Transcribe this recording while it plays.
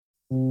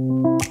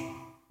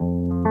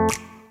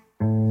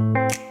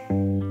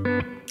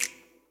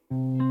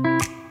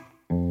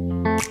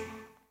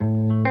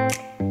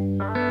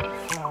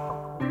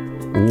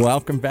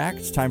welcome back.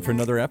 It's time for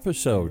another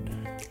episode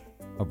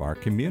of our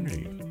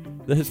community,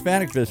 the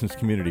Hispanic business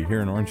community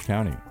here in Orange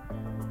County,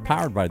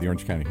 powered by the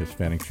Orange County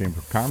Hispanic Chamber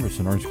of Commerce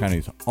and Orange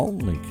County's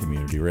only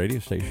community radio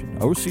station,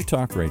 OC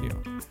Talk Radio.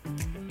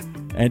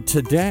 And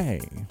today,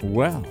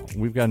 well,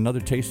 we've got another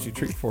tasty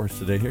treat for us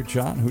today here.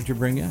 John, who'd you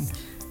bring in?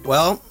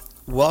 Well,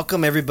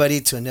 welcome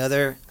everybody to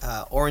another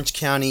Orange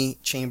County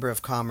Chamber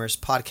of Commerce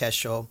podcast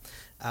show.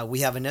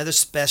 We have another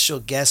special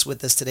guest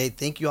with us today.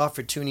 Thank you all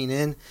for tuning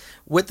in.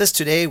 With us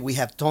today, we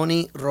have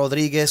Tony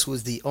Rodriguez, who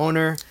is the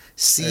owner,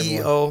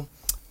 CEO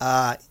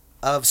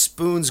of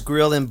Spoons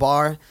Grill and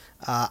Bar.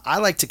 I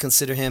like to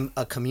consider him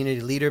a community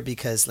leader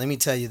because let me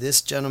tell you,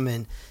 this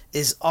gentleman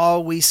is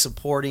always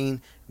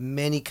supporting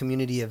many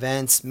community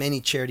events, many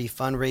charity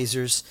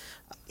fundraisers.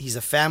 He's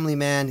a family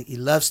man. He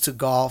loves to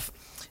golf,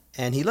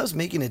 and he loves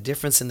making a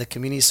difference in the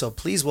community. So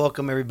please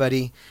welcome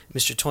everybody,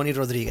 Mr. Tony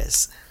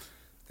Rodriguez.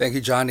 Thank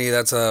you, Johnny.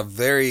 That's a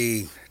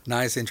very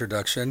nice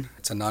introduction.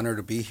 It's an honor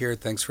to be here.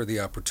 Thanks for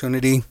the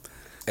opportunity.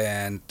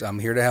 And I'm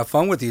here to have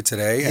fun with you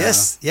today.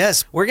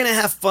 Yes. We're going to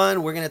have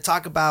fun. We're going to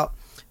talk about,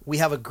 we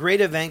have a great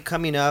event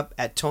coming up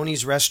at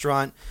Tony's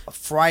Restaurant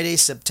Friday,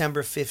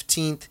 September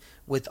 15th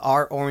with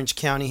our Orange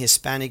County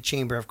Hispanic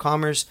Chamber of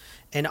Commerce,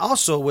 and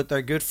also with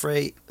our good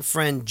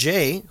friend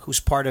Jay, who's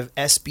part of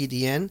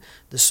SBDN,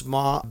 the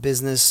Small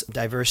Business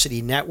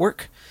Diversity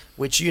Network,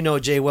 which you know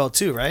Jay well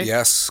too, right?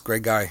 Yes,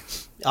 great guy.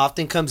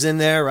 Often comes in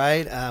there,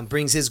 right?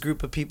 Brings his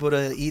group of people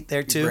to eat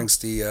there too. He brings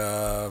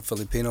the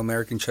Filipino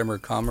American Chamber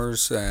of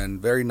Commerce,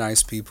 and very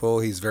nice people.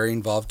 He's very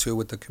involved too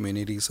with the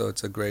community, so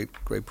it's a great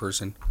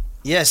person.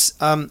 Yes,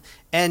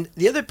 and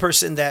the other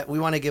person that we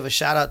want to give a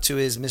shout out to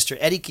is Mr.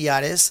 Eddie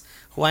Quiares,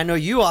 who I know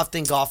you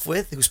often golf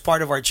with, who's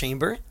part of our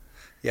chamber.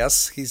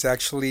 Yes, he's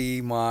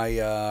actually my,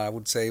 I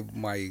would say,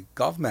 my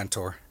golf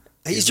mentor.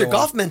 He's your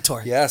golf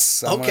mentor?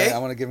 Yes. I Okay.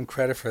 want to give him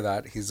credit for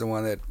that. He's the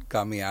one that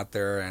got me out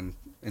there and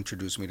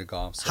introduced me to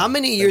golf. So how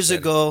many years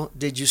ago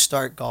did you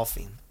start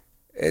golfing?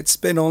 It's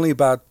been only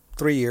about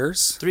 3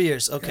 years. 3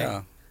 years, okay.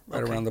 Yeah,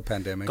 right around the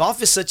pandemic.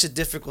 Golf is such a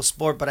difficult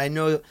sport, but I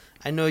know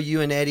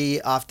you and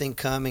Eddie often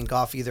come and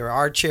golf either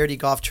our charity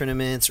golf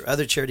tournaments or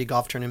other charity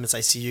golf tournaments I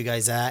see you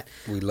guys at.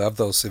 We love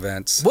those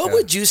events. What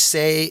would you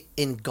say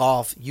in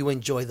golf you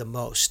enjoy the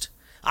most?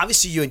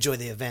 Obviously, you enjoy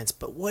the events,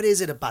 but what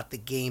is it about the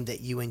game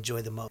that you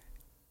enjoy the most?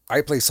 I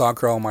played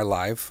soccer all my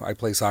life. I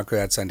played soccer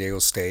at San Diego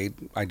State.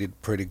 I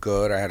did pretty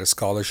good. I had a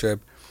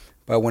scholarship.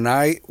 But when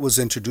I was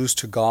introduced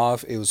to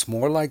golf, it was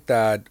more like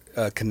that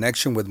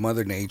connection with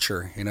Mother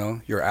Nature. You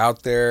know, you're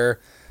out there,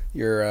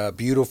 you're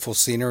beautiful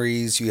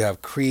sceneries, you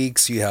have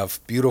creeks, you have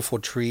beautiful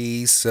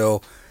trees.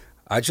 So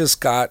I just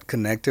got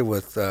connected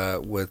with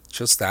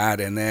just that.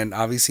 And then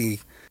obviously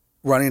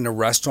running a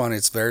restaurant,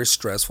 it's very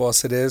stressful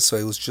as it is. So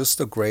it was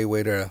just a great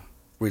way to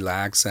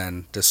relax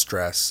and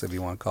distress, if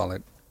you want to call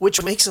it.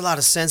 Which makes a lot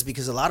of sense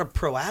because a lot of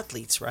pro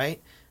athletes,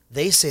 right?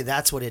 They say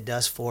that's what it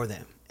does for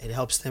them. It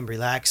helps them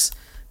relax.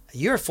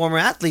 You're a former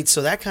athlete,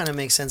 so that kind of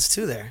makes sense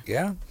too there.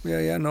 Yeah.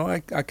 No,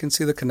 I can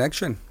see the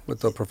connection with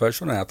the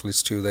professional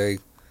athletes too.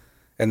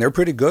 They're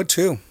pretty good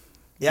too.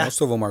 Yeah. Most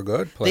of them are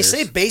good players.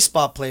 They say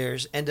baseball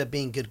players end up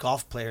being good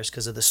golf players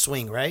because of the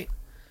swing, right?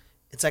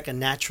 It's like a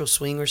natural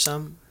swing or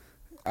something.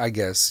 I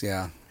guess,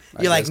 yeah.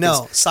 You're like,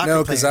 no, soccer players.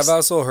 No, because I've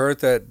also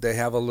heard that they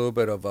have a little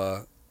bit of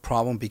a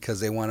problem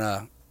because they want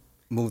to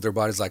move their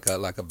bodies like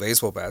a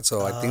baseball bat.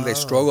 So I think they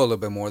struggle a little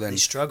bit more than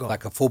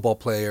like a football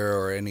player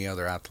or any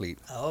other athlete.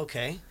 Oh,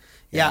 okay.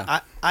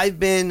 Yeah, I've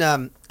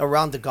been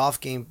around the golf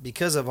game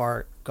because of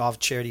our golf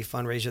charity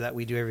fundraiser that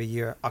we do every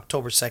year,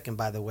 October 2nd,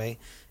 by the way,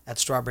 at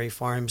Strawberry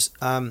Farms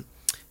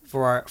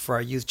for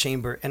our youth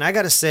chamber. And I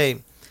got to say,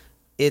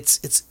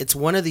 it's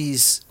one of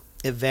these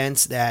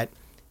events that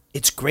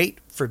it's great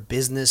for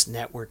business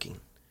networking,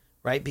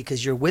 right?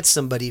 Because you're with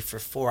somebody for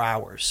 4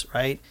 hours,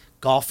 right?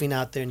 Golfing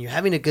out there and you're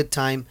having a good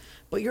time,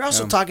 but you're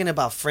also talking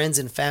about friends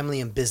and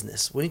family and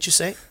business, wouldn't you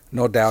say?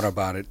 No doubt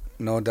about it.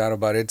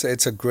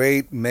 It's a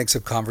great mix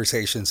of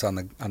conversations on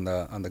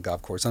the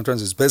golf course.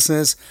 Sometimes it's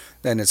business,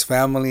 then it's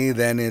family,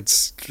 then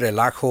it's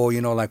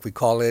relajo, like we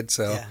call it.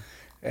 So,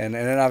 and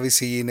then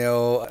obviously,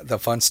 the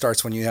fun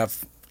starts when you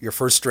have your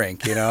first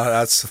drink.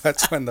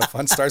 That's when the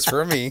fun starts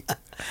for me.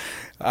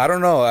 I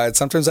don't know.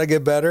 Sometimes I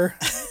get better,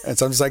 and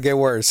sometimes I get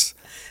worse.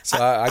 So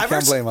I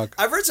can't blame them.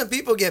 I've heard some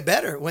people get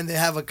better when they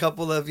have a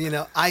couple of,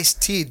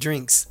 iced tea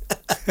drinks.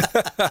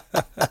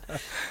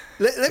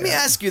 Let me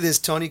ask you this,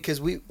 Tony,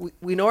 because we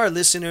know our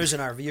listeners and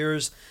our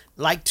viewers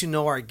like to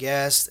know our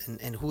guests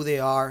and who they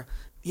are.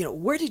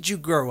 Where did you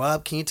grow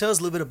up? Can you tell us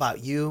a little bit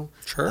about you?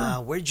 Sure.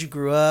 Where did you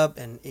grow up?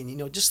 And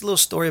just a little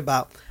story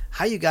about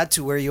how you got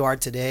to where you are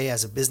today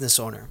as a business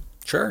owner.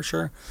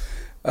 Sure.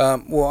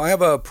 Well, I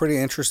have a pretty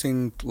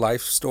interesting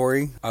life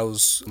story.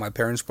 My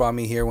parents brought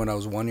me here when I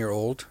was 1 year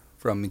old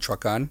from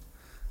Michoacan.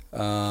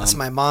 That's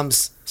my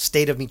mom's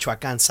state of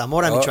Michoacan,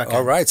 Zamora, Michoacan.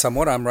 All right,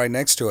 Zamora. I'm right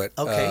next to it.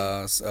 Okay.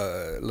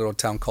 A little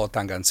town called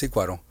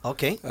Tangancicuaro.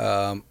 Okay.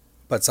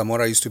 But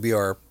Zamora used to be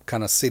our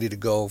kind of city to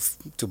go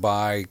to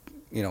buy,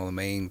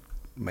 the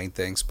main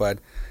things. But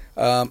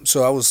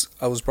so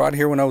I was brought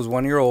here when I was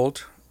 1 year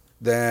old.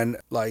 Then,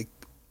 like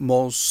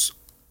most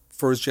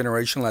first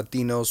generation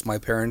Latinos, my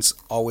parents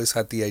always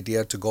had the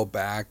idea to go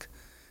back,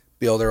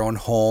 build their own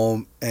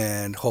home,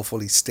 and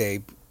hopefully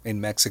stay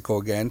in Mexico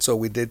again. So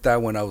we did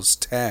that when I was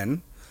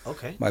 10.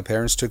 Okay. My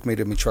parents took me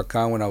to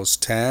Michoacan when I was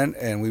 10,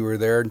 and we were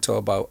there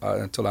until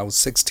I was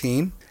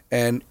 16.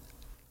 And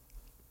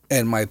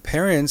my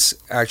parents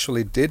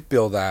actually did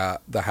build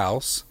the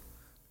house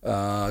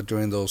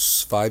during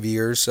those 5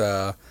 years.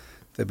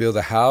 They built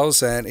a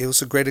house, and it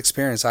was a great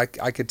experience. I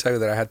could tell you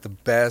that I had the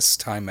best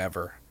time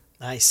ever.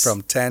 Nice.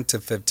 From 10 to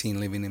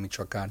 15 living in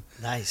Michoacan.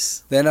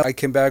 Nice. Then I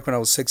came back when I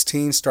was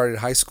 16, started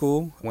high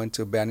school, went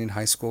to Banning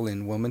High School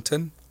in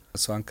Wilmington.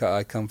 So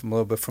I come from a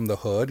little bit from the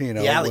hood, you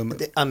know.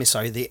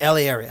 The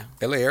LA area.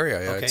 LA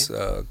area, yeah. Okay. It's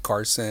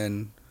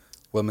Carson,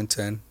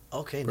 Wilmington.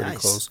 Okay, pretty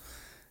nice. Close.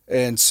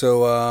 And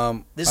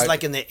so this is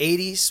like in the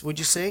 80s, would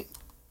you say?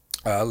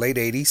 Late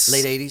 80s.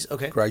 Late 80s,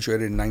 okay.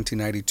 Graduated in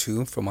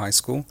 1992 from high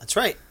school. That's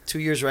right. 2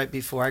 years right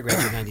before I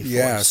graduated in 94.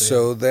 Yeah,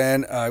 so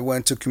then I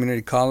went to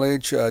community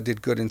college,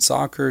 did good in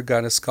soccer,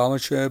 got a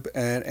scholarship,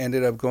 and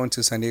ended up going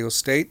to San Diego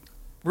State.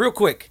 Real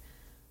quick,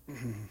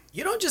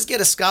 you don't just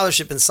get a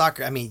scholarship in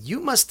soccer. I mean, you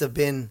must have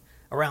been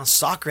around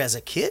soccer as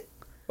a kid.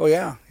 Oh,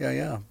 yeah.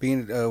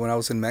 Being when I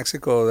was in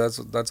Mexico,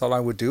 that's all I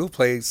would do,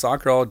 play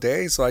soccer all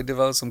day, so I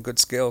developed some good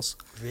skills.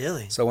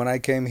 Really? So when I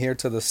came here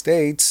to the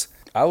States,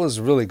 I was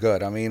really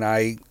good. I mean,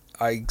 I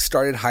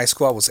started high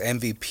school. I was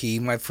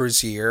MVP my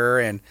first year,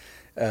 and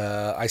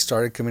I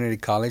started community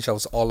college. I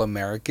was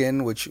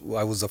All-American, which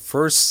I was the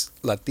first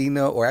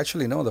Latino, or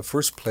actually, no, the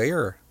first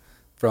player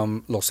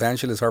from Los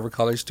Angeles Harvard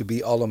College to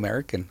be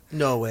All-American.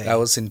 No way. That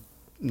was in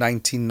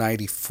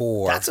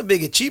 1994. That's a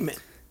big achievement.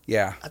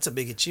 Yeah. That's a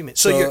big achievement.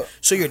 So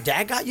your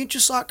dad got you into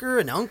soccer,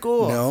 an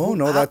uncle?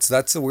 No,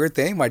 that's the weird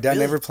thing. My dad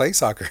never played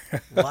soccer.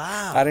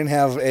 Wow. I didn't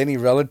have any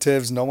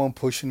relatives, no one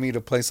pushing me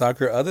to play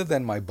soccer other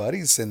than my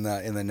buddies in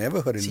the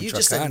neighborhood in Michoacan. You're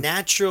just a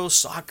natural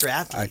soccer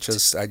athlete.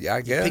 I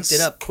guess. You picked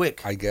it up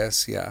quick. I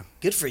guess, yeah.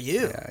 Good for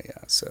you. Yeah.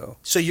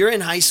 So you're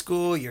in high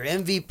school, you're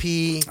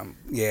MVP.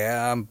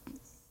 I'm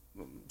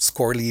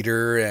score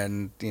leader,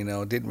 and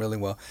did really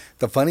well.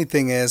 The funny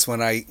thing is,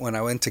 when I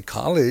went to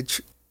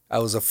college, I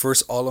was the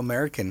first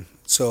All-American.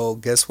 So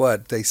guess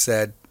what? They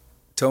said,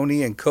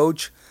 Tony and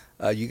Coach,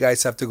 you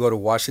guys have to go to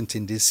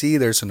Washington, D.C.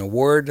 There's an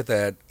award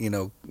that,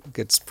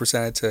 gets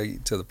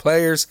presented to the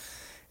players.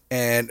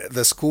 And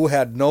the school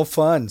had no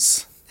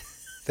funds.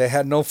 They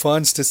had no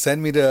funds to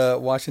send me to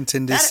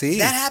Washington, D.C.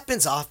 That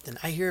happens often.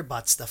 I hear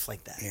about stuff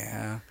like that.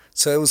 Yeah.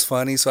 So it was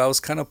funny. So I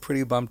was kind of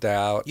pretty bummed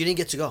out. You didn't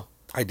get to go?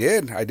 I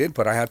did.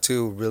 But I had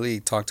to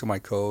really talk to my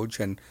coach,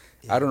 and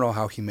I don't know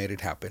how he made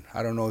it happen.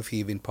 I don't know if he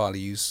even probably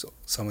used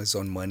some of his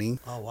own money.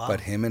 Oh, wow.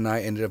 But him and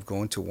I ended up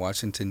going to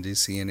Washington,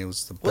 D.C., and it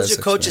was the best. What's your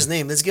coach's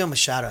name? Let's give him a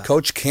shout out.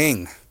 Coach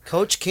King.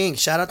 Coach King.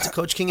 Shout out to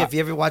Coach King if he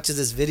ever watches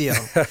this video.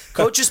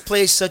 Coaches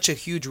play such a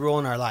huge role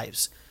in our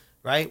lives,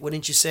 right?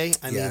 Wouldn't you say?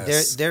 I mean,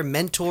 they're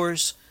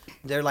mentors.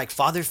 They're like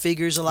father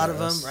figures, a lot of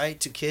them, right,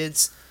 to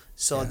kids.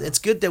 So it's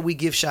good that we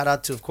give shout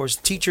out to, of course,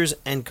 teachers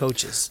and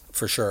coaches.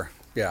 For sure.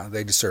 Yeah,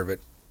 they deserve it.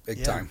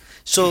 Big time.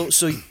 So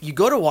you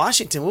go to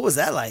Washington. What was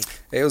that like?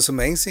 It was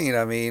amazing.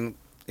 I mean,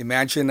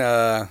 imagine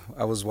I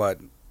was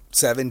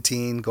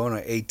 17, going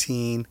to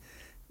 18.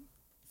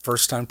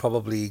 First time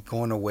probably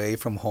going away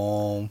from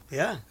home.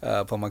 Yeah.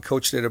 But my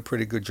coach did a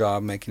pretty good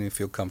job making me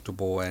feel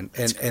comfortable. And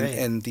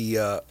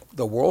the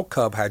World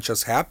Cup had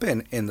just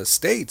happened in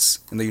the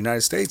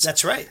United States.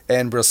 That's right.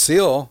 And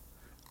Brazil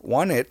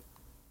won it.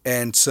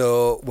 And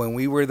so when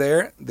we were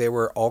there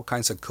were all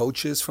kinds of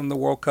coaches from the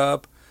World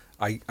Cup.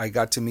 I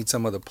got to meet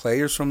some of the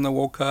players from the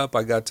World Cup.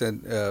 I got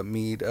to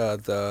meet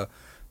the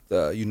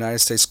United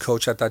States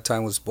coach at that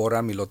time was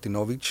Bora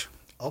Milutinovic.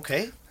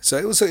 Okay. So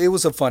it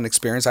was a fun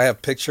experience. I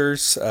have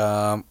pictures.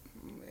 And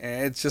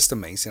it's just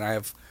amazing.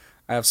 I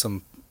have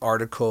some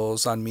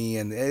articles on me,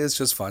 and it's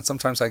just fun.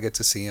 Sometimes I get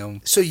to see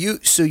them. So you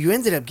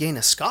ended up getting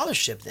a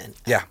scholarship then?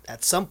 Yeah.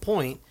 At some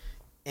point,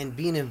 and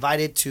being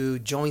invited to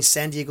join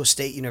San Diego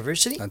State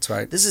University. That's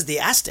right. This is the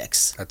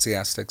Aztecs. That's the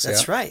Aztecs.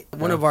 That's right.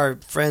 One of our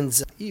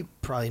friends, you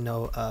probably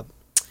know,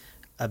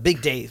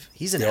 Big Dave.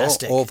 He's an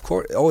Aztec. Oh, of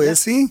course. Oh,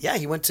 is he? Yeah,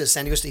 he went to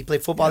San Diego State. He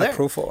played football there.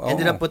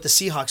 Ended up with the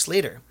Seahawks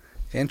later.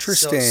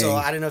 Interesting. So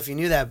I don't know if you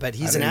knew that, but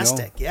he's an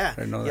Aztec. Yeah. I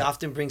didn't know he that.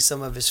 often brings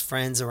some of his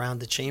friends around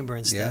the chamber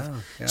and stuff.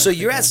 Yeah, so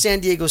you're at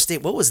San Diego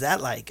State. What was that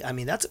like? I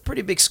mean, that's a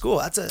pretty big school.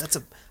 That's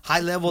a high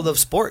level of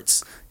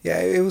sports. Yeah,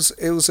 it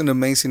was an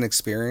amazing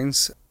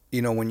experience.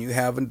 When you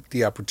have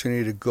the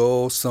opportunity to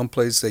go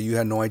someplace that you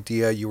had no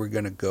idea you were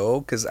going to go,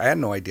 because I had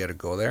no idea to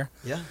go there.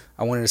 Yeah.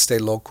 I wanted to stay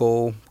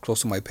local, close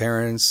to my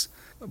parents,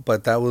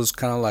 but that was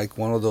kind of like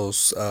one of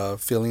those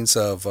feelings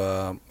of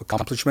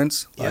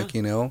accomplishments,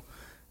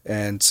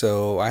 and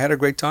so I had a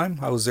great time.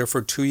 I was there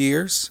for 2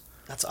 years.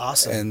 That's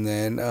awesome. And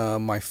then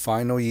my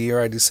final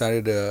year, I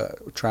decided to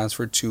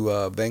transfer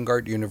to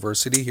Vanguard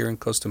University here in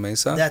Costa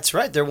Mesa. That's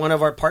right. They're one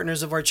of our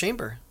partners of our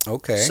chamber.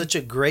 Okay. Such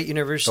a great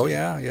university. Oh,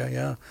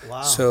 yeah.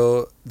 Wow.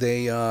 So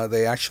they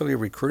actually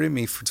recruited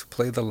me to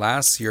play the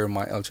last year of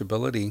my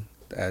eligibility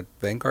at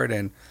Vanguard,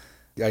 and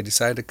I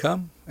decided to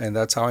come, and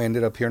that's how I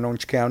ended up here in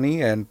Orange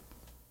County, and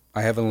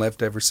I haven't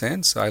left ever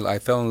since. I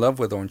fell in love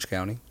with Orange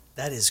County.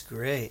 That is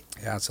great.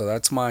 Yeah, so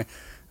that's kind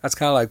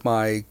of like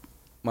my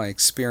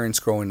experience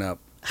growing up.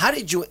 How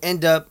did you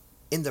end up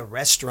in the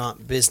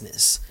restaurant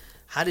business?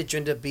 How did you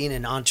end up being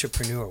an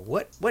entrepreneur?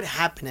 What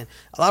happened? And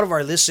a lot of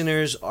our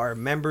listeners are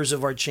members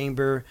of our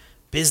chamber,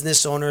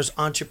 business owners,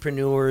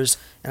 entrepreneurs,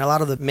 and a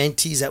lot of the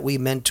mentees that we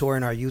mentor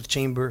in our youth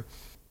chamber.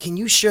 Can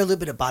you share a little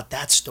bit about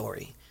that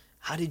story?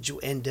 How did you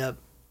end up,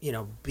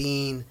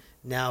 being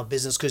now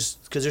business? Because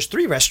there's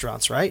 3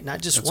 restaurants, right?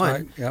 Not just That's one.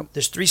 right. Yep.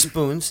 There's 3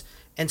 Spoons.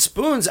 And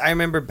Spoons, I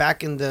remember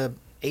back in the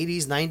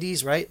 80s,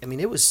 90s, right? I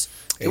mean, it was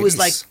 80s.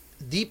 like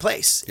the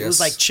place. Yes. It was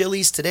like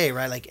Chili's today,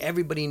 right? Like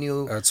everybody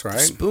knew That's right.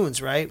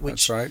 Spoons, right?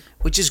 That's right.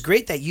 Which is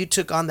great that you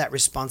took on that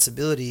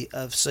responsibility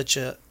of such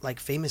a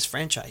famous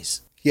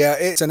franchise. Yeah,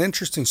 it's an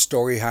interesting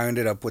story how I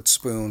ended up with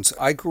Spoons.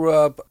 I grew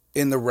up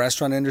in the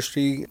restaurant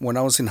industry. When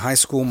I was in high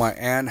school, my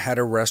aunt had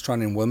a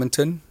restaurant in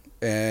Wilmington,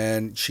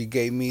 and she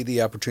gave me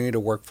the opportunity to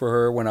work for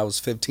her when I was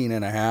 15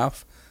 and a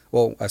half.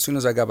 Well, as soon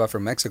as I got back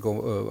from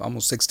Mexico,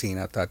 almost 16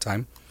 at that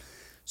time.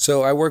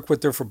 So I worked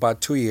with her for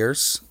about 2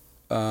 years.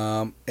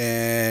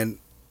 And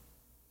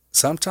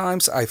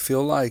sometimes I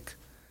feel like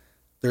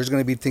there's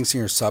going to be things in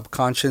your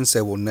subconscious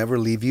that will never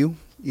leave you,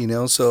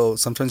 So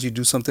sometimes you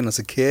do something as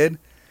a kid,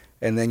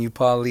 and then you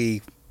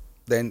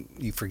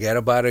forget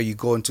about it, you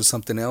go into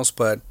something else.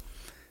 But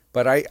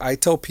I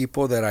tell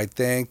people that I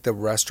think the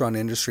restaurant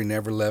industry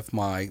never left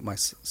my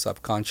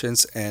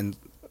subconscious, and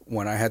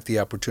when I had the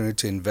opportunity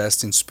to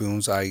invest in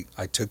Spoons, I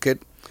took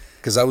it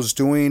because I was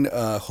doing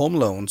home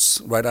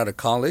loans right out of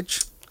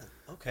college.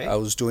 Okay. I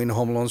was doing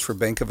home loans for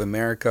Bank of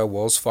America,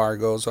 Wells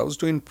Fargo, so I was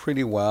doing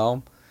pretty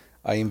well.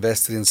 I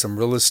invested in some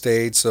real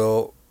estate,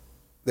 so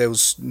there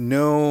was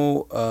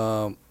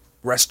no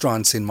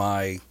restaurants in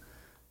my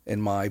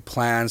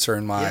plans or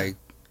in my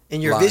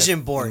in your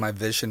vision board. In my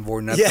vision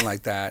board, nothing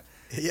like that.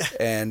 Yeah.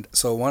 And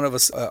so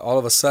all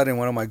of a sudden,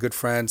 one of my good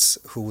friends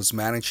who was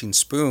managing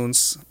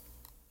Spoons,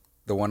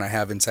 the one I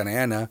have in Santa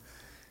Ana,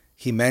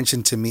 he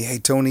mentioned to me, "Hey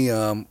Tony,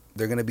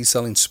 they're going to be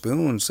selling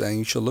Spoons, and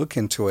you should look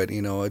into it.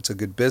 It's a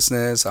good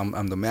business.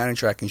 I'm the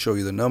manager. I can show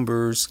you the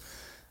numbers,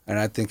 and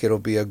I think it'll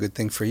be a good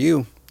thing for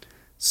you."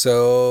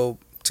 So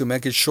to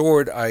make it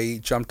short, I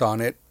jumped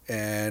on it,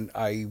 and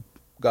I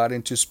got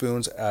into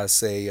Spoons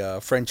as a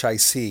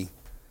franchisee.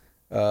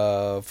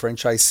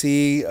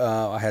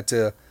 I had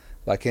to,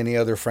 like any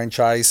other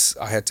franchise,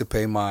 I had to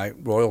pay my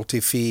royalty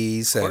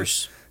fees and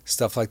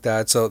stuff like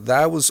that. So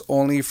that was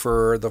only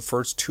for the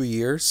first 2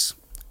 years.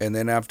 And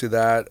then after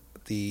that,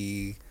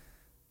 the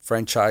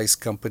franchise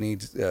company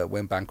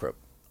went bankrupt.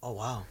 Oh,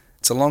 wow.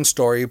 It's a long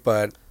story,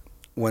 but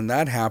when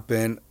that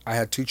happened, I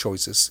had 2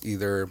 choices.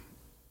 Either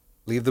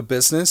leave the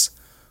business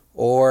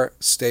or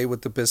stay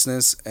with the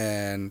business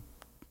and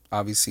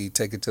obviously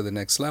take it to the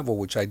next level,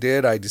 which I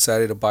did. I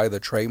decided to buy the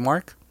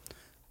trademark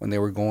when they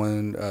were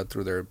going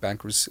through their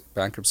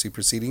bankruptcy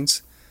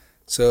proceedings.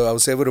 So I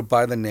was able to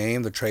buy the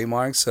name, the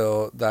trademark.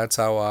 So that's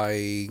how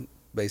I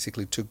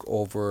basically took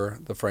over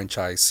the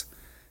franchise.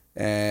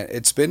 And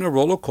it's been a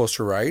roller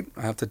coaster ride,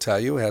 I have to tell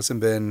you. It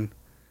hasn't been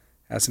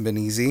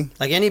easy.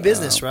 Like any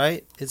business,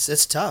 right?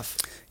 It's tough.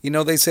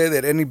 They say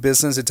that any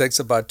business, it takes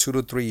about 2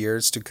 to 3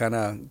 years to kind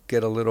of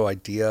get a little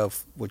idea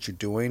of what you're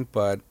doing.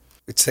 But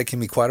it's taken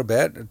me quite a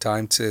bit of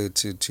time to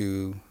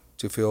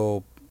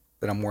feel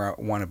that I'm where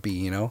I want to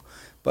be,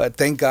 But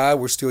thank God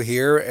we're still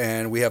here,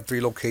 and we have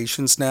 3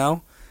 locations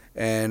now.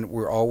 And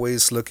we're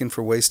always looking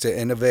for ways to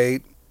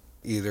innovate,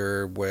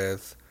 either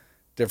with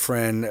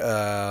different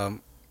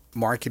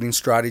marketing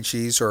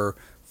strategies or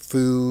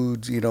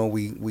food.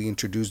 We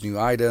introduce new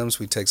items,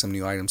 we take some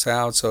new items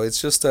out. So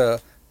it's just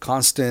a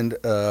constant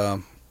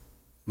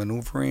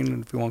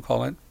maneuvering, if you want to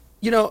call it.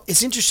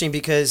 It's interesting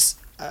because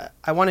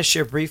I want to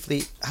share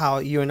briefly how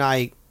you and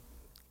I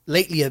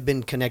lately have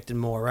been connected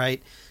more,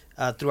 right?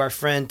 Through our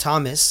friend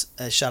Thomas.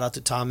 Shout out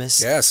to Thomas.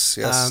 Yes,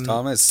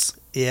 Thomas.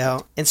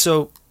 Yeah. And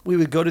so we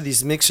would go to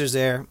these mixers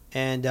there,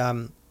 and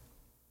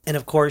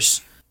of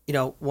course,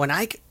 when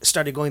I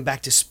started going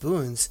back to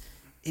Spoons,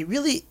 it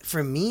really,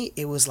 for me,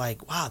 it was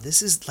like, wow,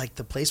 this is like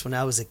the place when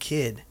I was a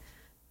kid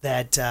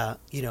that,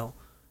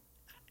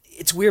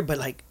 it's weird, but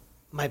like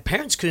my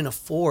parents couldn't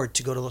afford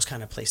to go to those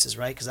kind of places,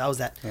 right? Because I was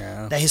that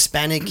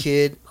Hispanic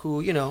kid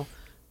who,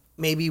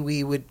 maybe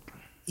we would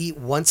eat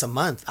once a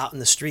month out in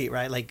the street,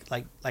 right?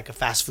 Like a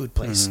fast food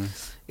place. Mm-hmm.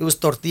 It was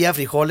tortilla,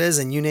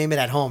 frijoles, and you name it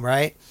at home,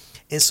 right?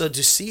 And so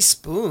to see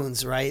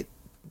Spoons, right?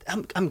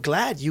 I'm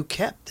glad you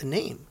kept the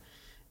name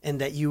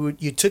and that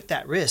you took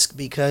that risk,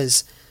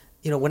 because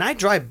when I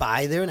drive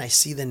by there and I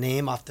see the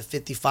name off the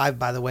 55,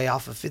 by the way,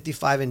 off of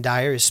 55 in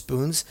Dyer is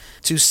Spoons,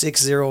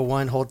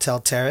 2601 Hotel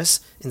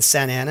Terrace in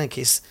Santa Ana, in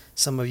case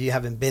some of you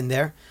haven't been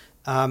there.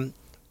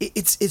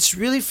 It's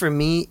really, for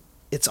me,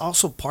 it's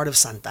also part of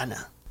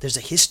Santana. There's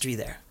a history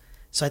there.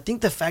 So I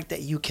think the fact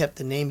that you kept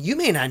the name, you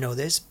may not know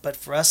this, but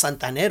for us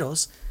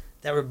Santaneros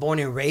that were born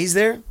and raised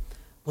there,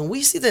 when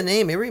we see the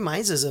name, it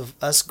reminds us of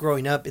us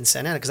growing up in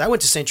Santa Ana, because I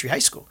went to Century High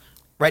School,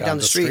 right down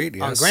the street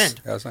on yes.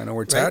 Grand. Yes, I know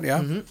where it's Right? at. Yeah.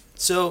 Mhm.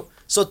 So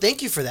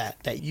thank you for that.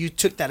 That you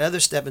took that other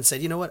step and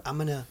said, you know what, I'm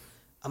gonna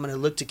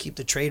look to keep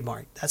the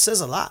trademark. That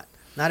says a lot.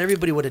 Not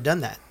everybody would have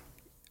done that.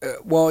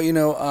 Well,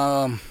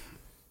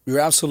 you're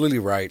absolutely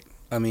right.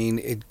 I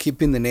mean,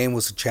 keeping the name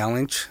was a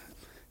challenge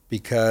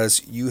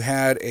because you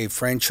had a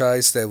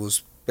franchise that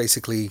was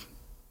basically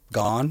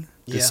gone,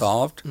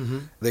 dissolved. Mm-hmm.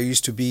 There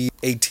used to be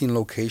 18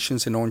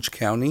 locations in Orange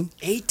County.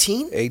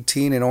 18?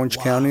 18 in Orange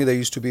Wow. County. There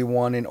used to be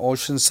one in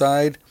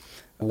Oceanside,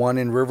 one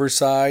in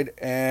Riverside,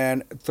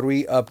 and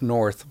 3 up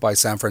north by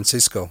San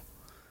Francisco.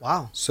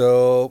 Wow.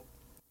 So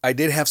I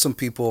did have some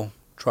people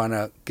trying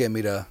to get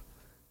me to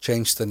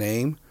change the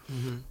name,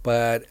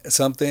 but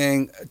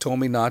something told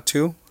me not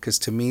to, because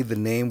to me the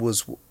name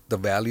was the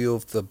value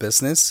of the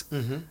business.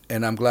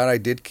 And I'm glad I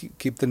did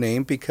keep the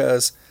name,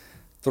 because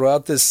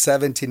throughout this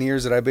 17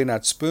 years that I've been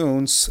at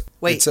Spoons...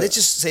 Wait, let's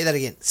just say that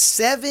again.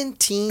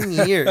 17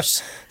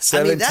 years.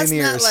 17 I mean, that's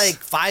years. not like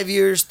 5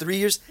 years, 3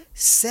 years.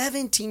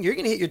 17. You're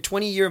going to hit your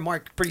 20-year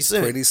mark pretty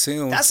soon. Pretty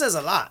soon. That says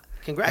a lot.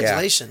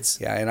 Congratulations.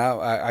 Yeah, and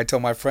I tell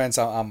my friends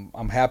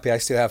I'm happy I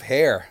still have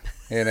hair,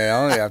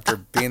 after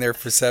being there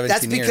for 17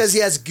 That's years. because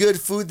he has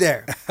good food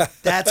there.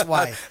 That's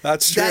why.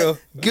 That's true.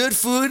 Good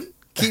food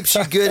keeps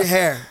you good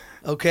hair.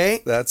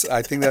 Okay?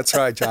 I think that's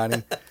right,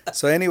 Johnny.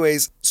 So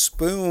anyways,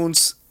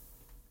 Spoons,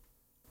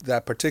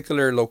 that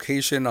particular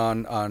location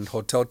on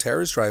Hotel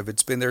Terrace Drive,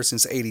 it's been there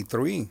since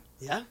 83.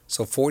 Yeah.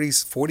 So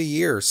 40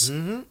 years.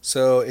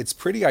 So it's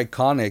pretty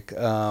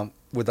iconic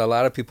with a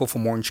lot of people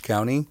from Orange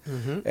County.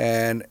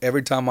 And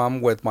every time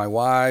I'm with my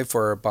wife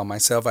or by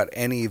myself at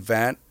any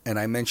event and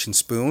I mention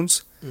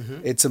Spoons,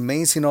 it's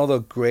amazing all the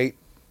great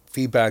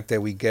feedback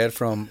that we get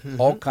from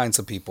all kinds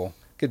of people.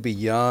 Could be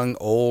young,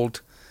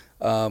 old.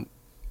 And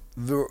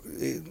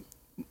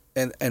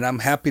I'm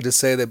happy to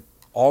say that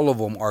all of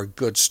them are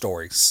good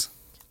stories.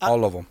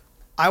 All of them.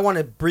 I want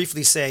to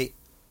briefly say,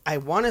 I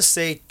want to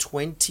say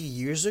 20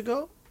 years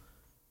ago,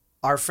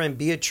 our friend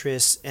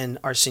Beatrice and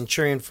our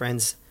Centurion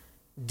friends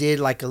did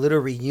like a little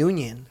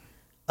reunion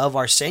of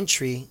our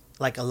Century,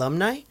 like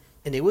alumni,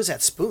 and it was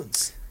at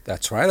Spoons.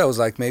 That's right. That was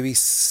like maybe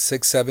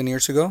 6-7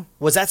 years ago.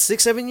 Was that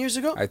 6-7 years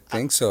ago? I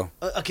think so.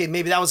 Okay,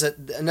 maybe that was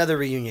another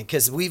reunion,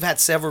 because we've had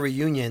several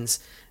reunions,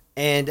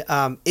 and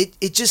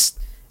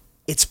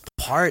it's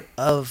part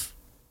of,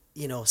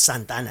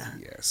 Santana.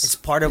 Yes. It's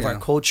part of our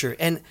culture.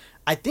 And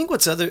I think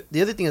the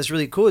other thing that's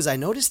really cool is I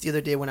noticed the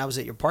other day when I was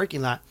at your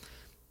parking lot,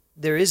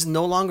 there is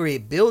no longer a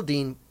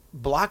building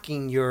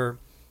blocking your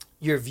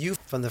view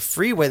from the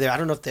freeway there. I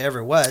don't know if there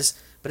ever was,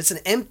 but it's an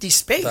empty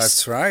space.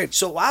 That's right.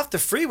 So off the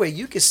freeway,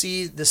 you can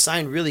see the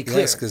sign really clear.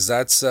 Yes, because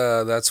that's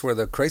where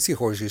the Crazy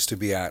Horse used to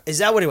be at. Is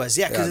that what it was?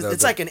 Yeah, because Yeah,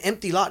 it's like an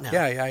empty lot now.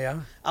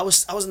 Yeah. I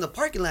was in the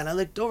parking lot and I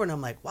looked over and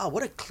I'm like, wow,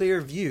 what a clear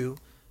view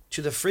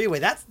to the freeway.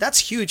 That's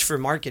huge for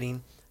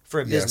marketing for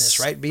a business,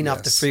 right? Being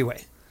off the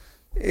freeway.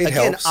 It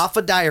Again, helps. off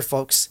of Dyer,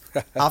 folks.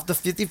 Off the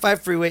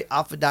 55 freeway,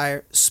 off of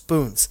Dyer,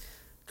 Spoons.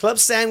 Club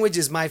sandwich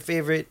is my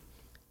favorite.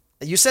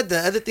 You said the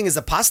other thing is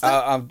the pasta?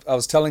 I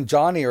was telling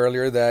Johnny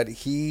earlier that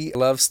he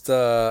loves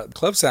the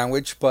club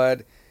sandwich,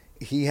 but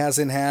he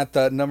hasn't had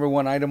the number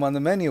one item on the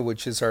menu,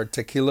 which is our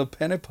tequila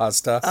penne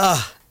pasta.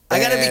 I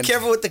got to be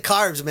careful with the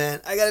carbs, man.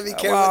 I got to be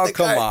careful with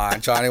the carbs. Come on,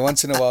 Johnny.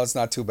 Once in a while, it's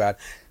not too bad.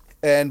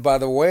 And by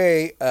the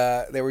way,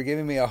 they were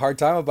giving me a hard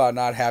time about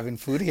not having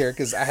food here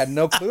because I had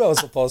no clue I was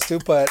supposed to,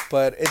 but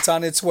it's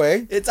on its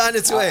way. It's on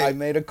its way. I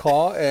made a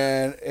call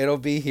and it'll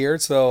be here,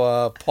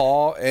 so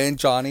Paul and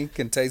Johnny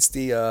can taste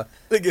the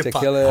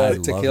tequila. I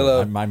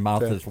love it. My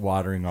mouth is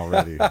watering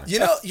already.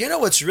 You know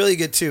what's really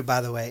good too,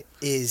 by the way,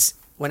 is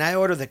when I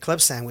order the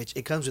club sandwich,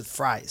 it comes with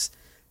fries,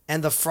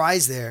 and the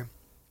fries there,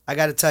 I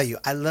got to tell you,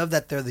 I love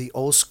that they're the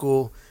old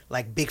school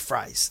like big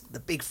fries, the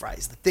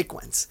thick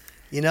ones.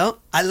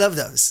 I love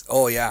those.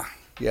 Oh, yeah.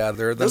 Yeah,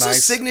 they're the those nice. Those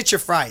are signature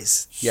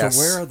fries. Yes.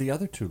 So where are the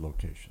other two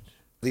locations?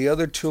 The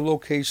other two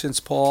locations,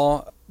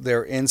 Paul,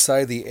 they're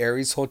inside the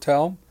Aries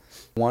Hotel.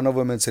 One of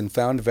them is in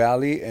Fountain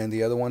Valley, and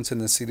the other one's in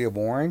the city of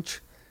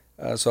Orange.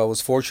 So I was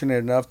fortunate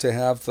enough to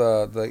have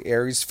the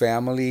Aries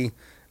family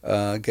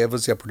give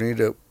us the opportunity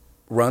to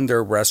run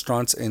their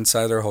restaurants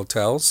inside their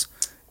hotels.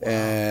 Wow.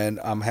 And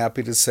I'm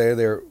happy to say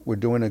we're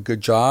doing a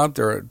good job.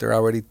 They're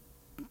already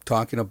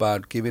talking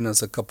about giving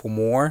us a couple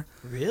more.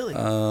 Really?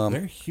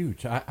 They're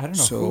huge. I don't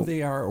know who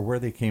they are or where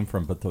they came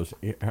from, but those,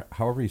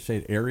 however you say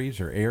it, Aries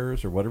or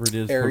Ayers or whatever it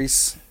is.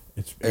 Aries.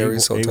 It's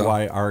Aries Hotel.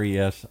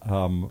 Ayres.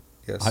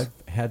 Yes. I've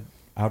had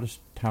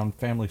out-of-town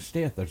family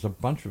stay at. There's a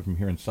bunch of them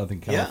here in Southern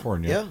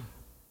California. Yeah.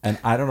 And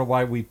I don't know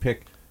why we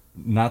pick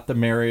not the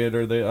Marriott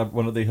or the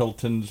one of the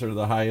Hiltons or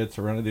the Hyatts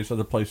or any of these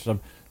other places.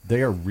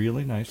 They are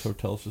really nice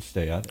hotels to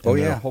stay at. And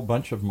there are a whole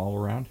bunch of them all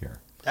around here.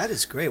 That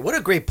is great. What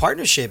a great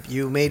partnership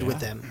you made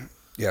with them.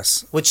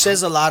 Yes. Which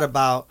says a lot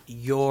about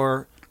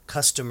your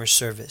customer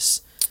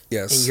service.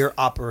 Yes. And your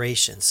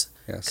operations.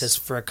 Yes. Because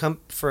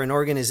for an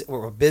organization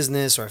or a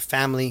business or a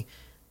family,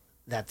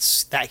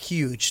 that's that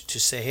huge to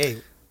say,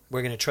 hey,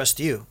 we're going to trust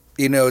you.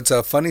 It's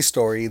a funny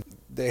story.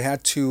 They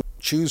had to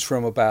choose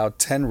from about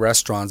 10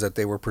 restaurants that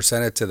they were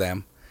presented to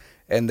them.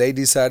 and they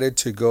decided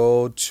to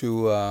go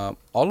to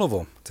all of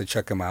them to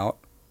check them out,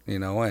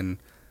 and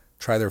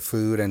try their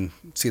food and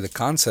see the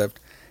concept.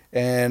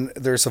 And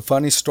there's a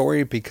funny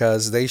story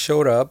because they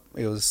showed up.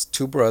 It was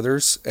two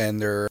brothers and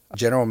their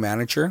general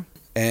manager,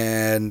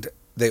 and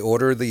they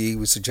ordered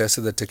we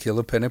suggested the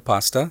tequila penne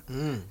pasta.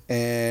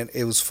 And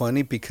it was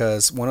funny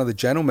because one of the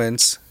gentlemen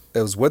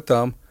that was with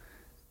them,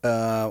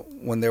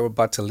 when they were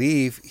about to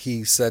leave,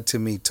 he said to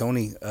me,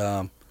 Tony,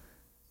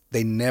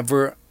 they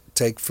never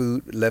take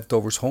food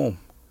leftovers home.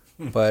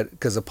 But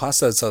because the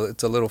pasta,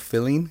 it's a little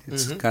filling.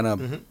 It's kind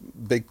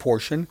of big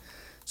portion.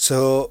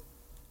 So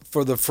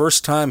for the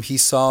first time, he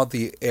saw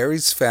the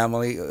Aries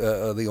family,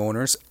 the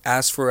owners,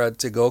 ask for it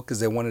to go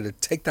because they wanted to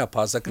take that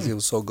pasta because it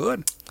was so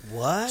good.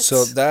 What?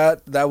 So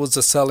that was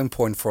a selling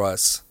point for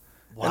us.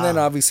 Wow. And then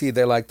obviously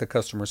they like the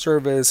customer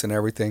service and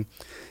everything.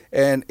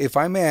 And if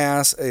I may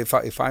ask,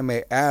 if I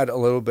may add a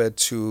little bit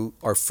to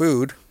our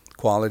food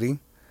quality,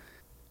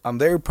 I'm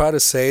very proud to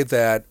say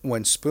that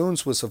when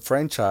Spoons was a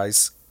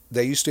franchise,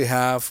 they used to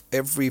have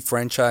every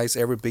franchise,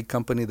 every big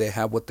company, they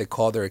have what they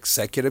call their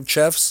executive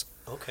chefs.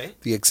 Okay.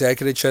 The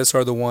executive chefs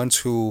are the ones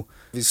who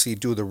obviously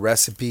do the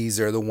recipes.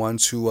 They're the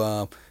ones who,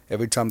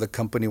 every time the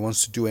company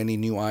wants to do any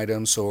new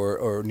items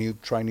or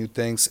try new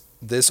things,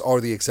 these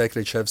are the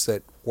executive chefs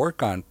that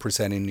work on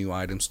presenting new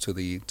items to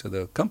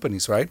the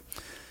companies, right?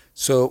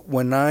 So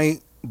when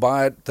I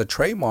bought the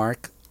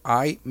trademark,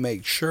 I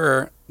make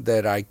sure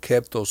that I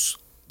kept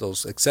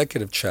those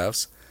executive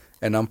chefs,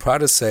 and I'm proud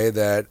to say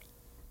that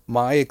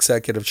my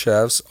executive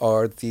chefs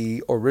are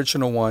the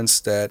original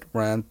ones that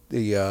ran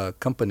the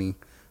company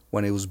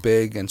when it was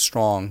big and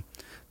strong.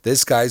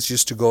 These guys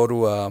used to go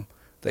to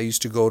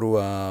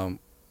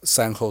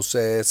San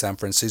Jose, San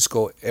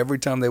Francisco. Every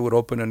time they would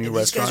open a new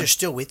restaurant. These guys are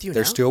still with you now?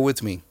 They're still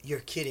with me. You're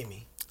kidding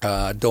me.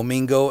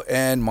 Domingo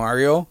and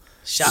Mario.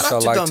 Shout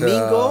out to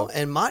Domingo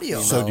and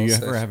Mario. So do you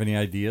ever have any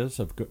ideas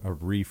of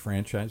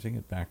re-franchising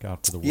it back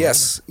out to the world?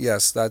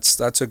 Yes,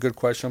 that's a good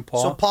question,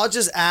 Paul. So Paul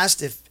just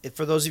asked if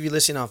for those of you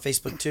listening on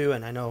Facebook too,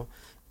 and I know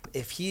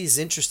if he's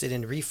interested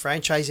in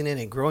re-franchising it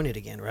and growing it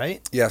again,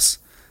 right? Yes.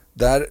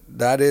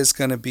 That is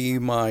going to be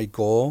my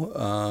goal.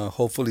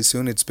 Hopefully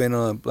soon. It's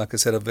been like I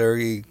said, a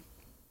very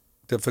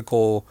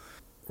difficult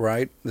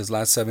this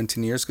last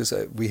 17 years because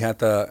we had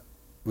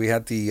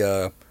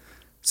the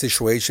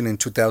situation in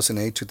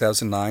 2008,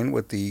 2009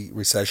 with the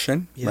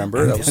recession. Yeah.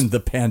 Remember? And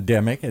the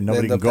pandemic, and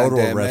nobody can go to a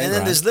restaurant. And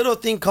then this little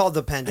thing called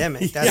the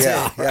pandemic. That's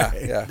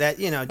it. Yeah. That,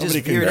 just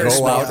nobody can veered us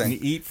go out off. and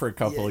eat for a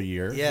couple of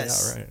years.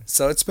 Yes. Yeah, right.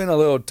 So it's been a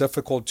little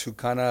difficult to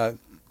kind of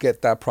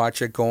get that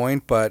project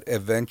going, but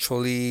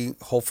eventually,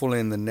 hopefully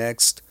in the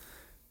next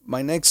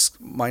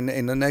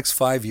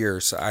 5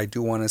 years, I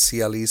do want to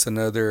see at least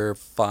another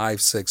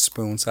 5-6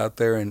 spoons out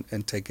there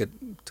and take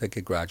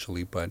it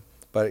gradually.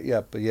 But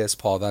yes,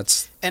 Paul,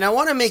 that's. And I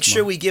want to make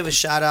sure we give a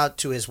shout out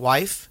to his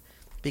wife,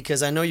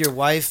 because I know your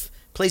wife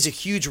plays a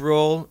huge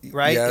role,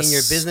 right, in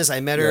your business. I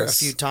met her a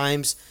few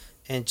times,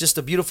 and just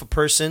a beautiful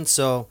person.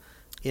 So,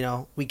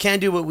 we can't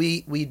do what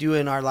we do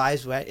in our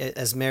lives, right,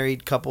 as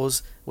married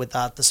couples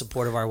without the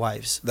support of our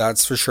wives.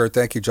 That's for sure.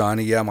 Thank you,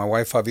 Johnny. Yeah, my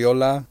wife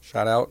Fabiola,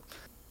 shout out.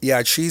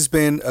 Yeah, she's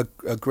been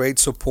a great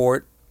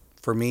support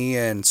for me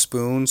and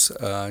Spoons.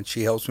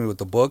 She helps me with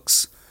the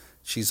books.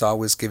 She's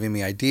always giving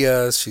me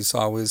ideas. She's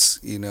always,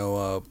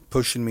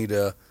 pushing me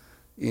to,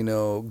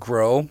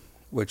 grow,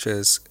 which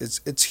is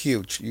it's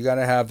huge. You got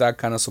to have that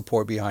kind of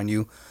support behind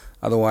you.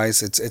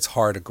 Otherwise, it's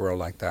hard to grow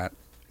like that.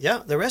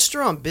 Yeah, the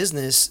restaurant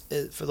business,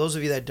 for those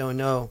of you that don't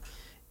know,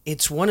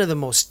 it's one of the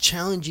most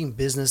challenging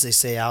business they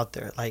say out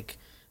there. Like,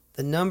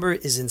 the number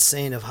is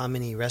insane of how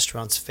many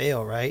restaurants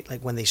fail, right?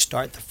 Like when they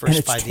start the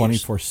first 5 years. And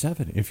it's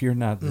 24/7. If you're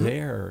not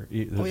there,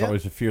 there's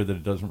always a fear that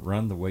it doesn't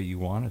run the way you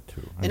want it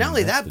to. And not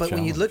only that, but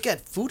when you look at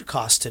food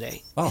costs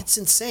today, it's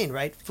insane,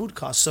 right? Food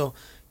costs. So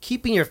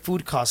keeping your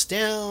food costs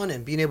down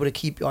and being able to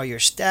keep all your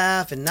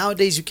staff. And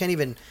nowadays you can't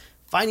even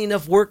find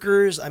enough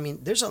workers. I mean,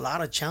 there's a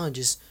lot of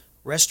challenges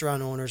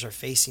restaurant owners are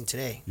facing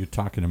today. You're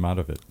talking him out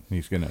of it.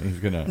 He's gonna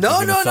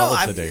No. sell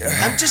it today.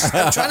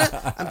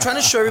 I'm trying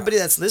to show everybody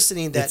that's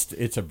listening that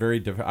it's a very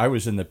different. I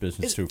was in the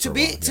business too. To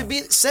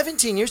be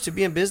 17 years to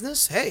be in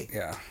business. Hey,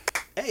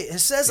 it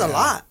says a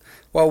lot.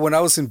 Well, when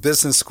I was in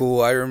business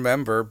school, I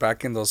remember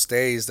back in those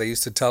days, they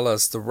used to tell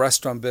us the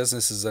restaurant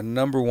business is the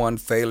number one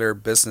failure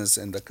business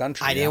in the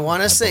country. I didn't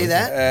want to say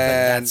that.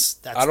 And that's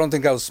I don't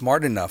think I was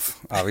smart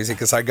enough, obviously,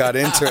 because I got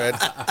into it.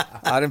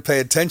 I didn't pay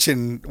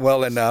attention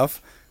well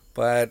enough.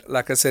 But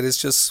like I said, it's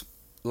just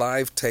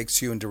life takes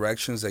you in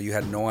directions that you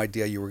had no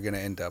idea you were going to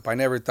end up. I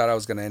never thought I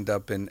was going to end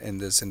up in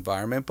this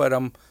environment, but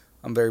I'm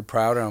very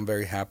proud and I'm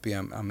very happy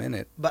I'm in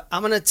it. But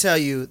I'm going to tell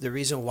you the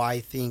reason why I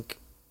think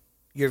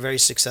you're very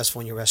successful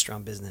in your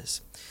restaurant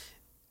business.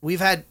 We've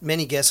had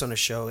many guests on the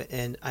show,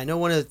 and I know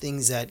one of the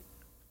things that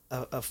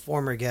a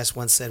former guest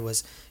once said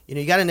was,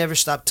 you got to never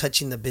stop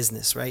touching the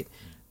business, right?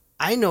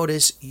 I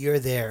notice you're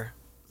there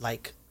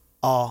like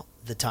all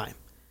the time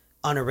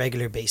on a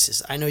regular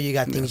basis. I know you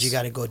got things you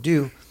got to go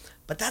do,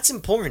 but that's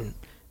important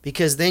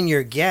because then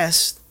your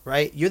guests,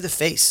 right? You're the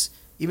face.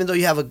 even though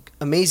you have an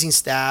amazing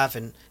staff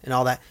and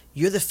all that,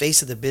 you're the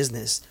face of the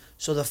business.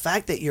 So the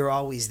fact that you're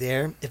always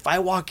there, if I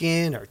walk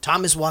in or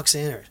Thomas walks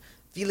in or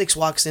Felix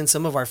walks in,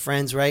 some of our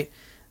friends, right,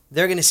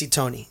 they're going to see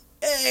Tony.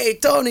 Hey,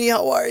 Tony,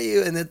 how are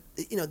you? And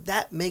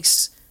that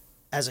makes,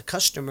 as a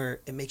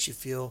customer, it makes you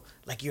feel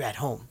like you're at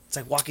home. It's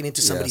like walking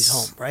into somebody's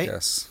home, right?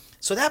 Yes.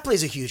 So that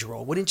plays a huge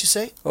role, wouldn't you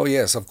say? Oh,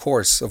 yes, of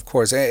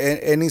course.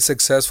 Any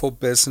successful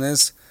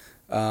business,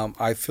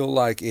 I feel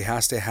like it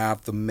has to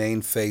have the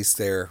main face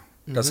there.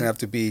 It doesn't have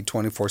to be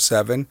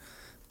 24/7,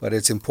 but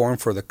it's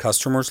important for the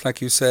customers,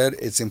 like you said.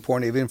 It's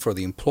important even for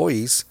the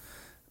employees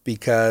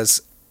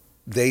because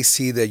they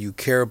see that you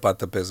care about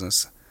the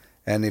business.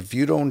 And if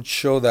you don't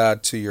show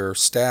that to your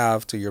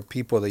staff, to your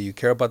people, that you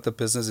care about the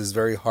business, it's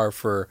very hard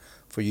for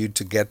you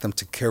to get them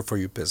to care for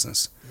your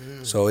business.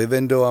 So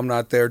even though I'm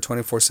not there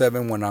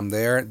 24/7, when I'm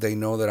there, they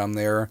know that I'm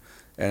there,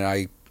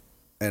 and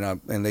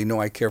they know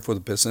I care for the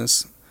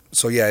business.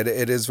 So yeah,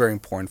 it is very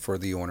important for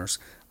the owners.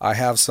 I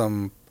have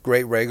some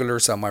great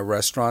regulars at my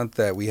restaurant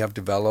that we have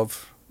developed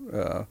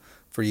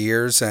for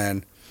years,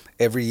 and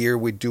every year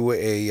we do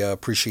a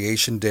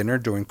appreciation dinner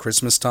during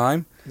Christmas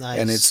time. Nice.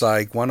 And it's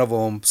like one of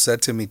them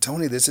said to me,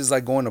 Tony, this is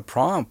like going to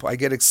prom. I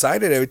get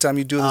excited every time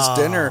you do this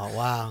dinner.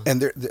 Wow.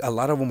 And a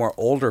lot of them are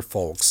older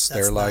folks.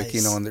 That's they're like,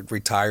 nice. and they're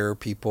retired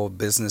people,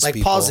 business Like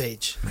people. Paul's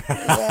age.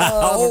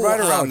 Well, right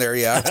around there,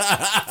 yeah.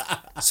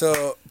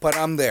 So, but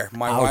I'm there.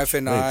 My wife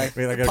and I.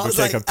 Wait, I gotta go Paul's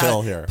take like, a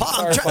pill here. Paul,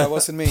 Sorry, Paul, it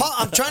wasn't me. Paul,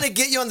 I'm trying to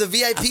get you on the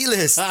VIP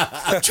list.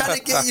 I'm trying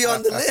to get you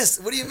on the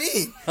list. What do you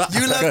mean?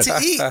 You love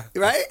to eat,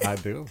 right? I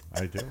do.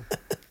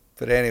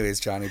 But anyways,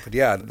 Johnny, but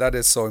yeah, that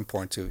is so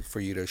important for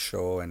you to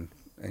show and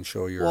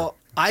show your. Well,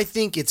 I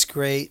think it's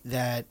great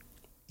that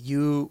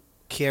you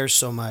care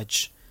so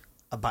much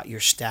about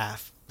your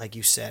staff, like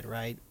you said,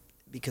 right?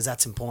 Because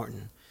that's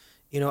important.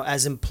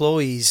 As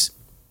employees,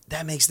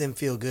 that makes them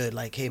feel good.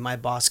 Like, hey, my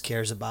boss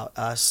cares about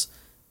us,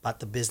 about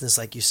the business,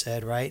 like you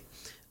said, right?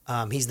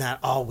 He's not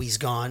always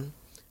gone.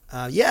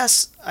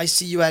 Yes, I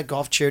see you at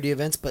golf charity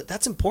events, but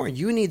that's important.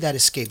 You need that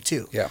escape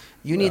too. Yeah.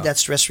 You need that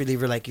stress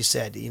reliever, like you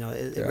said.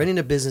 Running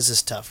a business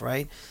is tough,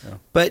 right? Yeah.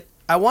 But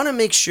I want to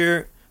make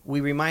sure we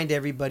remind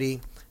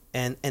everybody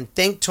and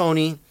thank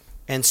Tony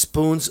and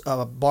Spoons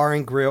Bar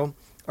and Grill,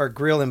 or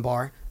Grill and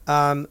Bar,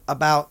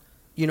 about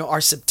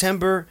our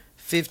September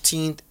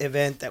 15th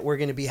event that we're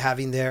going to be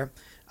having there.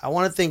 I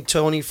want to thank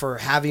Tony for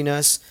having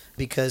us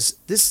because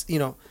this,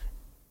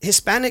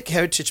 Hispanic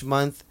Heritage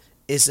Month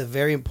is a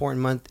very important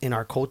month in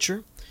our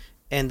culture.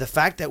 And the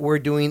fact that we're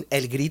doing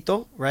El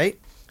Grito, right?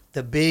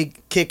 The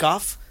big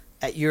kickoff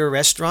at your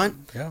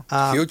restaurant. Yeah,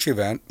 huge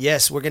event.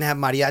 Yes, we're going to have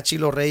Mariachi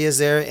Los Reyes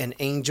there and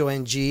Angel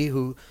NG,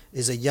 who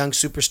is a young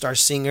superstar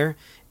singer.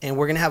 And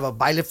we're going to have a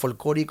baile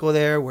folclórico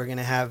there. We're going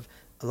to have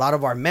a lot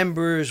of our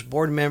members,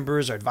 board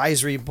members, our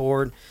advisory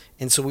board.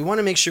 And so we want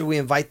to make sure we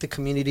invite the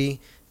community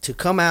to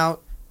come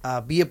out,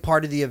 be a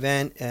part of the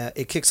event.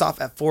 It kicks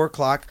off at 4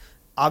 o'clock.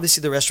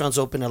 Obviously, the restaurant's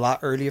open a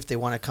lot early if they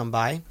want to come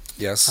by.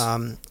 Yes.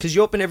 Because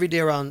you open every day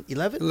around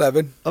 11?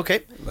 11.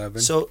 Okay.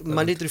 11. So 11.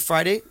 Monday through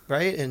Friday,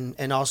 right?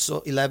 And also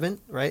 11,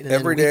 right? And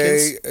every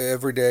day,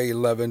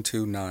 11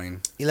 to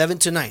 9. 11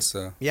 to 9.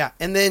 So. Yeah.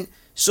 And then,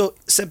 so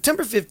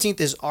September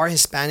 15th is our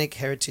Hispanic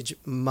Heritage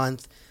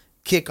Month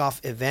kickoff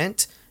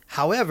event.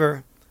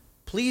 However,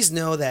 please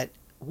know that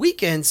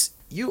weekends,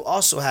 you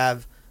also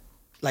have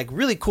like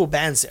really cool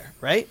bands there,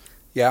 right?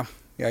 Yeah.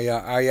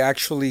 I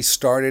actually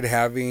started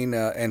having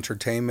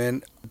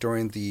entertainment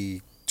during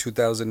the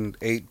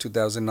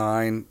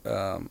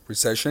 2008-2009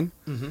 recession,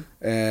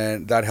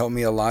 and that helped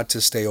me a lot to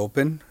stay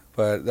open.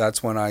 But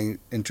that's when I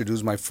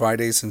introduced my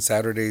Fridays and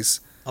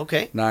Saturdays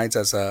nights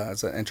as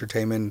an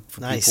entertainment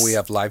for people. We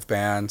have live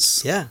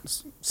bands,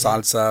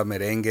 salsa,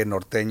 merengue,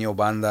 norteño,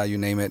 banda, you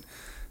name it.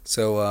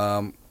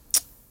 So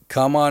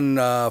come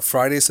on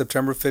Friday,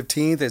 September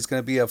 15th. It's going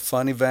to be a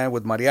fun event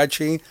with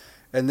mariachi.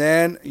 And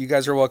then you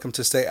guys are welcome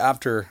to stay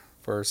after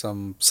for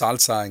some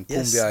salsa and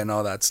cumbia and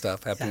all that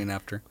stuff happening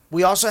after.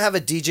 We also have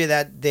a DJ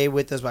that day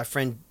with us, my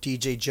friend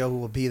DJ Joe, who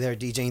will be there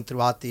DJing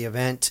throughout the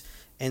event.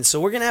 And so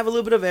we're going to have a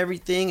little bit of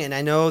everything. And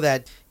I know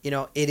that,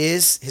 it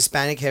is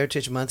Hispanic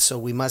Heritage Month, so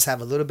we must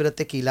have a little bit of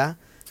tequila.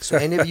 So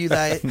any of you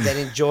that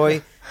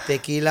enjoy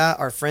tequila,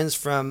 our friends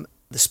from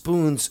the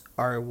Spoons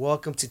are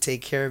welcome to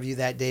take care of you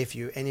that day if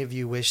any of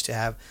you wish to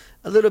have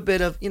a little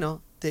bit of,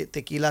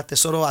 tequila.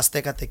 Tesoro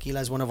Azteca Tequila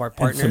is one of our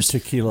partners. And some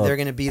tequila. They're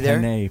going to be there.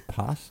 Penne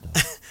pasta.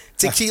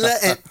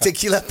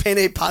 tequila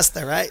penne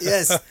pasta, right?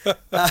 Yes.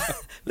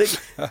 Look,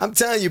 I'm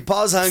telling you,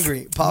 Paul's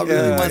hungry. Paul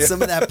really wants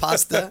some of that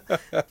pasta.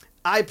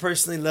 I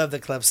personally love the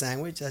club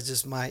sandwich. That's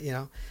just my,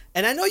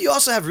 And I know you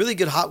also have really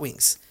good hot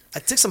wings. I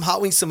took some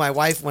hot wings to my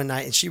wife one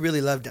night, and she really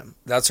loved them.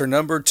 That's her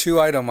number 2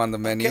 item on the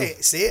menu. Okay,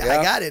 see,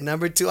 I got it.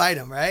 Number 2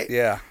 item, right?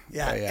 Yeah.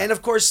 And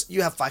of course,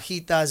 you have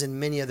fajitas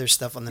and many other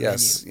stuff on the menu.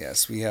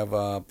 Yes. We have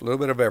a little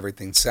bit of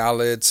everything: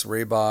 salads,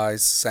 ribeyes,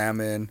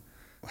 salmon,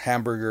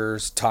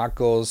 hamburgers,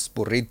 tacos,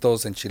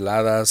 burritos,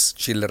 enchiladas,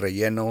 chile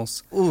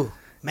rellenos. Ooh.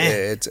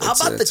 Man, how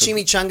about the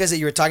chimichangas that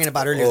you were talking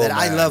about earlier that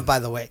I love, by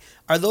the way?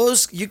 Are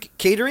those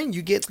catering?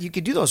 You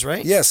could do those,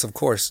 right? Yes, of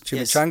course.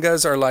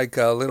 Chimichangas are like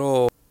a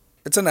little.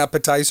 It's an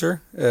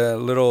appetizer,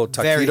 little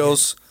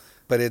taquitos,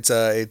 but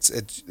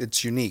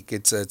it's unique.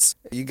 It's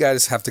you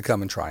guys have to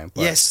come and try them.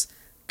 Yes,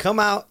 come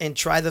out and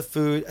try the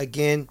food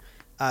again.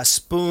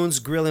 Spoons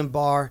Grill and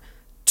Bar,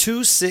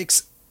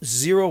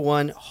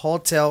 2601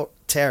 Hotel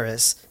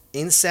Terrace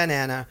in Santa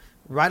Ana,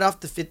 right off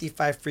the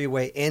 55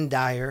 freeway in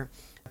Dyer.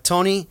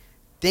 Tony,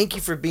 thank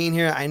you for being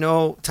here. I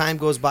know time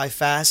goes by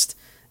fast.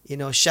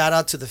 Shout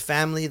out to the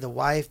family, the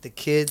wife, the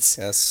kids.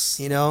 Yes.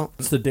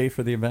 What's the day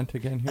for the event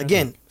again? Here?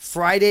 Again,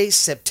 Friday,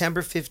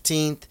 September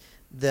 15th.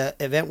 The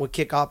event will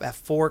kick off at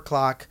 4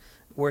 o'clock.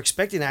 We're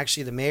expecting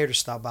actually the mayor to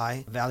stop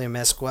by, Valley of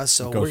Mesqua.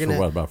 So it goes we're gonna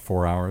for about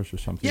 4 hours or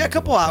something. Yeah, a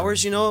couple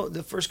hours.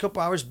 The first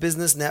couple hours,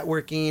 business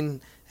networking,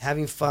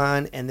 having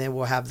fun, and then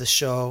we'll have the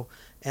show.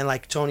 And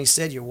like Tony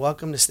said, you're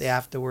welcome to stay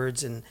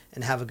afterwards and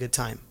have a good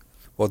time.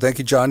 Well, thank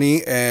you,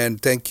 Johnny,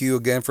 and thank you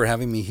again for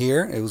having me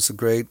here. It was a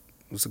great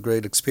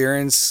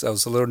experience. I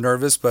was a little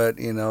nervous, but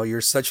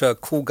you're such a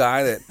cool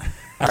guy that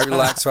I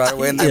relaxed right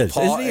away. And then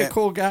Paul, isn't he a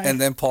cool guy? And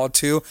then Paul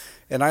too.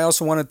 And I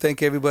also want to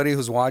thank everybody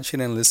who's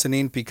watching and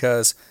listening,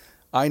 because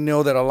I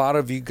know that a lot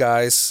of you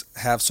guys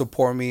have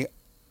supported me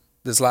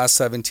this last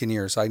 17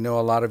 years. I know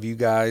a lot of you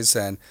guys,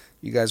 and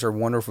you guys are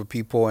wonderful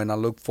people, and I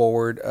look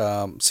forward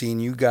seeing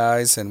you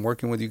guys and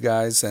working with you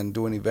guys and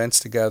doing events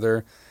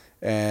together.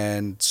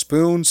 And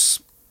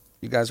Spoons,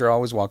 you guys are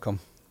always welcome.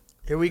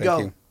 Here we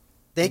go.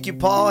 Thank you,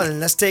 Paul, and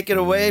let's take it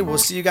away. We'll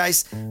see you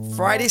guys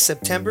Friday,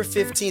 September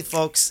 15th,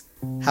 folks.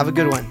 Have a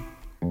good one.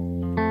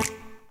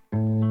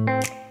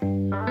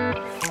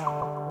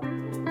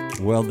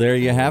 Well, there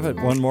you have it.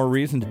 One more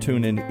reason to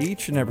tune in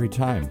each and every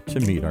time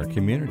to meet our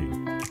community,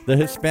 the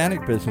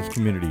Hispanic business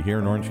community here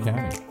in Orange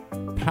County,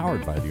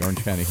 powered by the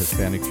Orange County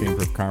Hispanic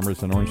Chamber of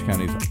Commerce and Orange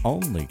County's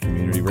only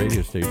community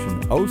radio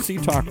station,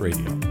 OC Talk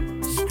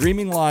Radio,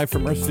 streaming live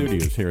from our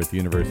studios here at the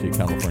University of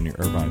California,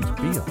 Irvine's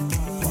Beale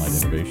Applied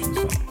Innovation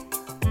Center.